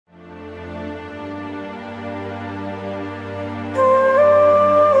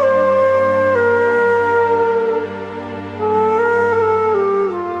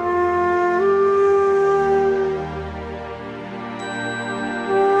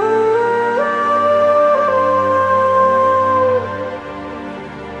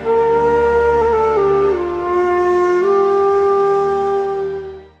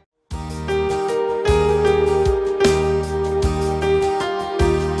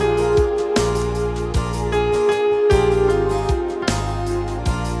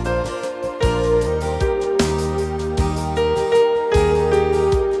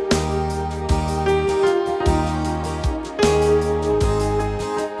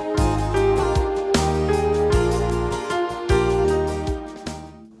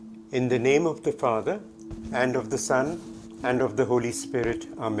In the name of the Father, and of the Son, and of the Holy Spirit.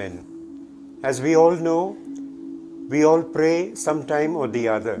 Amen. As we all know, we all pray sometime or the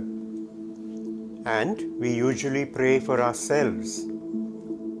other, and we usually pray for ourselves.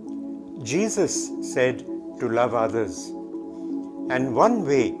 Jesus said to love others, and one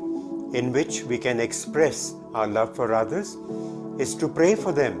way in which we can express our love for others is to pray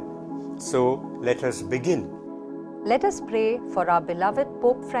for them. So let us begin. Let us pray for our beloved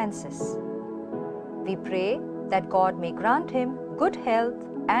Pope Francis. We pray that God may grant him good health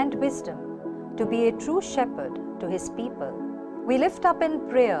and wisdom to be a true shepherd to his people. We lift up in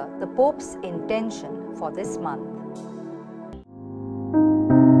prayer the Pope's intention for this month.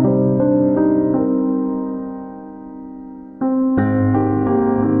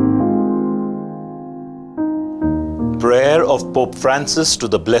 Prayer of Pope Francis to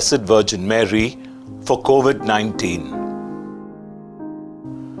the Blessed Virgin Mary for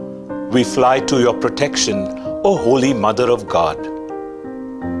COVID-19. We fly to your protection, O Holy Mother of God.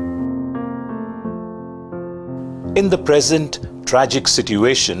 In the present tragic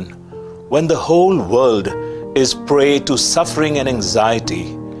situation, when the whole world is prey to suffering and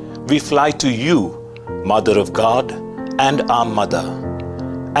anxiety, we fly to you, Mother of God and our Mother,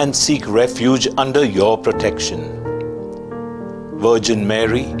 and seek refuge under your protection. Virgin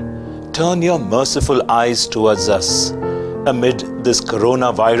Mary, turn your merciful eyes towards us amid this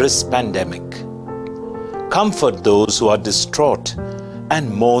coronavirus pandemic. Comfort those who are distraught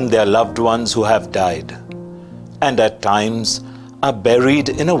and mourn their loved ones who have died, and at times are buried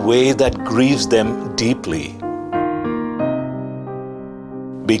in a way that grieves them deeply.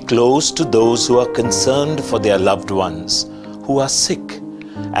 Be close to those who are concerned for their loved ones who are sick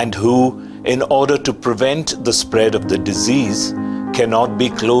and who, in order to prevent the spread of the disease, cannot be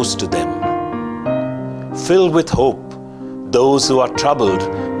close to them. Fill with hope those who are troubled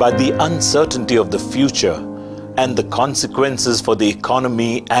by the uncertainty of the future and the consequences for the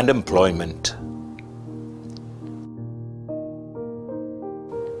economy and employment.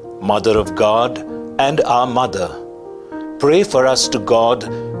 Mother of God and our Mother, pray for us to God,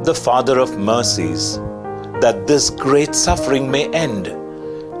 the Father of mercies, that this great suffering may end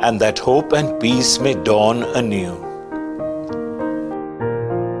and that hope and peace may dawn anew.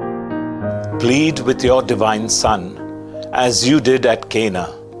 Plead with your divine Son, as you did at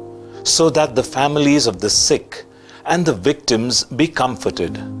Cana, so that the families of the sick and the victims be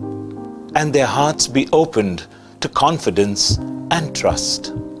comforted, and their hearts be opened to confidence and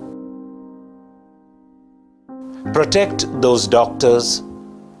trust. Protect those doctors,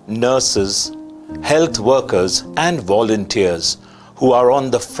 nurses, health workers, and volunteers who are on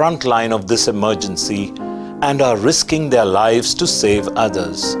the front line of this emergency and are risking their lives to save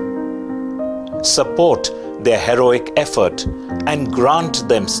others. Support their heroic effort and grant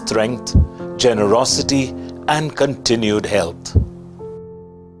them strength, generosity, and continued health.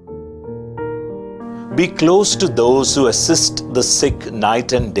 Be close to those who assist the sick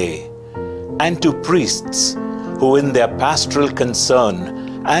night and day, and to priests who in their pastoral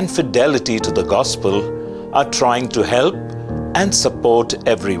concern and fidelity to the gospel are trying to help and support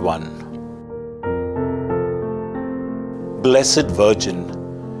everyone. Blessed Virgin,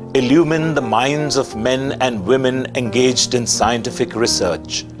 illumine the minds of men and women engaged in scientific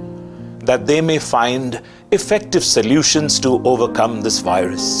research, that they may find effective solutions to overcome this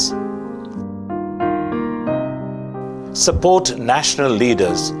virus. Support national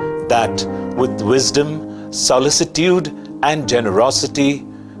leaders that, with wisdom, solicitude, and generosity,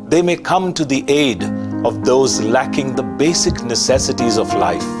 they may come to the aid of those lacking the basic necessities of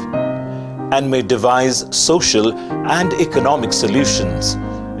life, and may devise social and economic solutions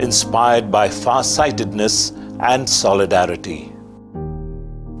inspired by far-sightedness and solidarity.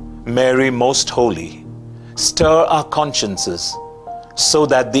 Mary Most Holy, stir our consciences so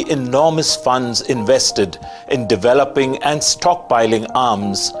that the enormous funds invested in developing and stockpiling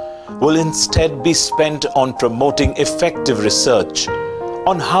arms will instead be spent on promoting effective research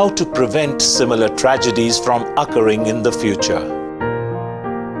on how to prevent similar tragedies from occurring in the future.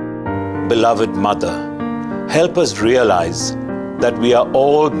 Beloved Mother, help us realize that we are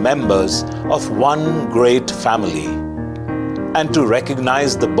all members of one great family, and to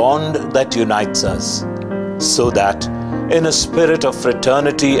recognize the bond that unites us, so that, in a spirit of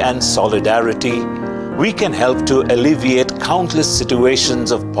fraternity and solidarity, we can help to alleviate countless situations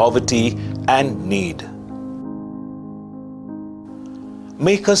of poverty and need.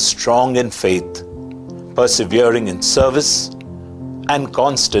 Make us strong in faith, persevering in service, and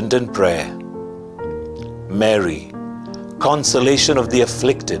constant in prayer. Mary, consolation of the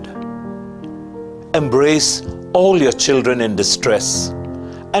afflicted, embrace all your children in distress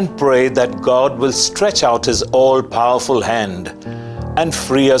and pray that God will stretch out His all-powerful hand and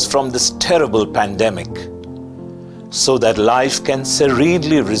free us from this terrible pandemic, so that life can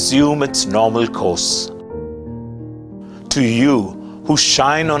serenely resume its normal course. To you, who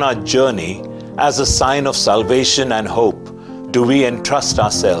shine on our journey as a sign of salvation and hope, do we entrust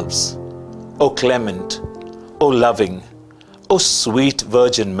ourselves. O clement, O loving, O sweet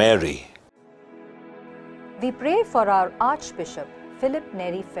Virgin Mary. We pray for our Archbishop, Philip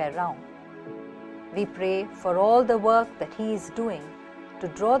Neri Ferrão. We pray for all the work that he is doing to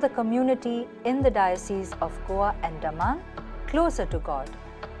draw the community in the Diocese of Goa and Daman closer to God.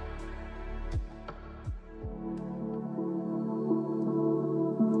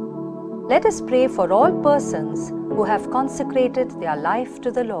 Let us pray for all persons who have consecrated their life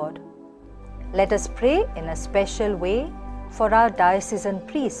to the Lord. Let us pray in a special way for our diocesan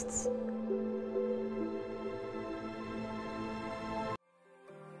priests.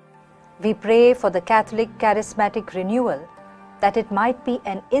 We pray for the Catholic Charismatic Renewal, that it might be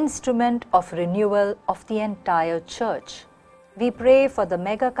an instrument of renewal of the entire Church. We pray for the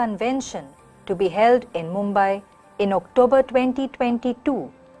Mega Convention to be held in Mumbai in October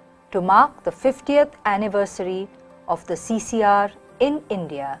 2022 to mark the 50th anniversary of the CCR in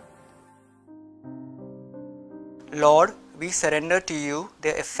India. Lord, we surrender to you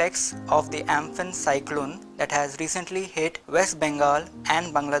the effects of the Amphan cyclone that has recently hit West Bengal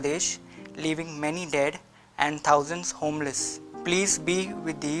and Bangladesh, leaving many dead and thousands homeless. Please be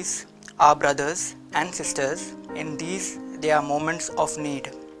with these, our brothers and sisters, in these their moments of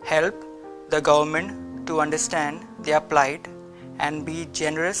need. Help the government to understand their plight and be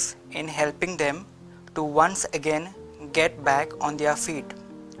generous in helping them to once again get back on their feet.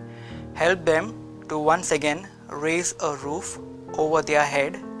 Help them to once again raise a roof over their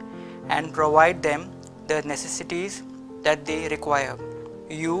head and provide them the necessities that they require.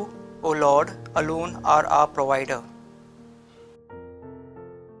 You, O Lord, alone are our provider.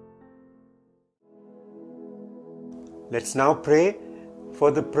 Let's now pray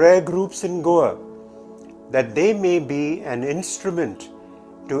for the prayer groups in Goa, that they may be an instrument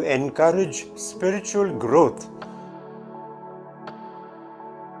to encourage spiritual growth.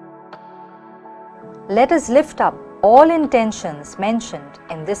 Let us lift up all intentions mentioned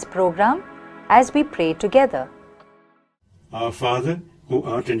in this program as we pray together. Our Father, who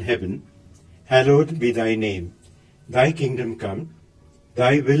art in heaven, hallowed be thy name. Thy kingdom come,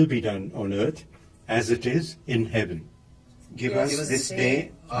 thy will be done on earth as it is in heaven. Give us this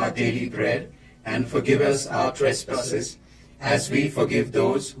day our daily bread, and forgive us our trespasses, as we forgive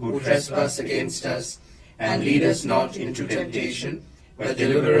those who trespass against us. And lead us not into temptation, but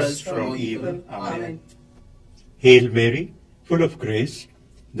deliver us from evil. Amen. Hail Mary, full of grace,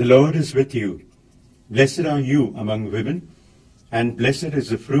 the Lord is with you. Blessed are you among women, and blessed is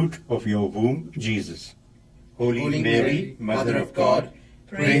the fruit of your womb, Jesus. Holy Mary, Mother of God,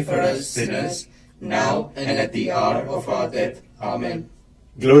 pray for us sinners, now and at the hour of our death. Amen.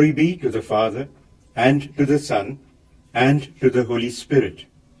 Glory be to the Father, and to the Son, and to the Holy Spirit,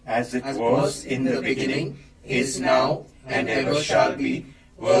 as it was in the beginning, is now, and ever shall be,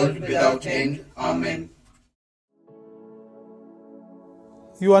 world without end. Amen.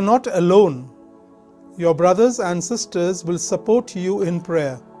 You are not alone. Your brothers and sisters will support you in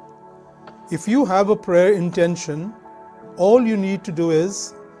prayer. If you have a prayer intention, all you need to do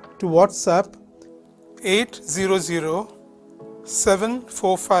is to WhatsApp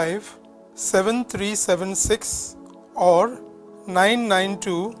 800-745-7376 or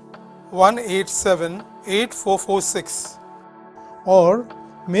 992-187-8446, or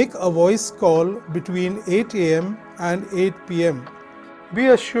make a voice call between 8 a.m. and 8 p.m. Be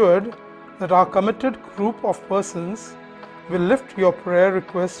assured that our committed group of persons will lift your prayer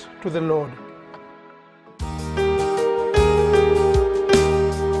request to the Lord.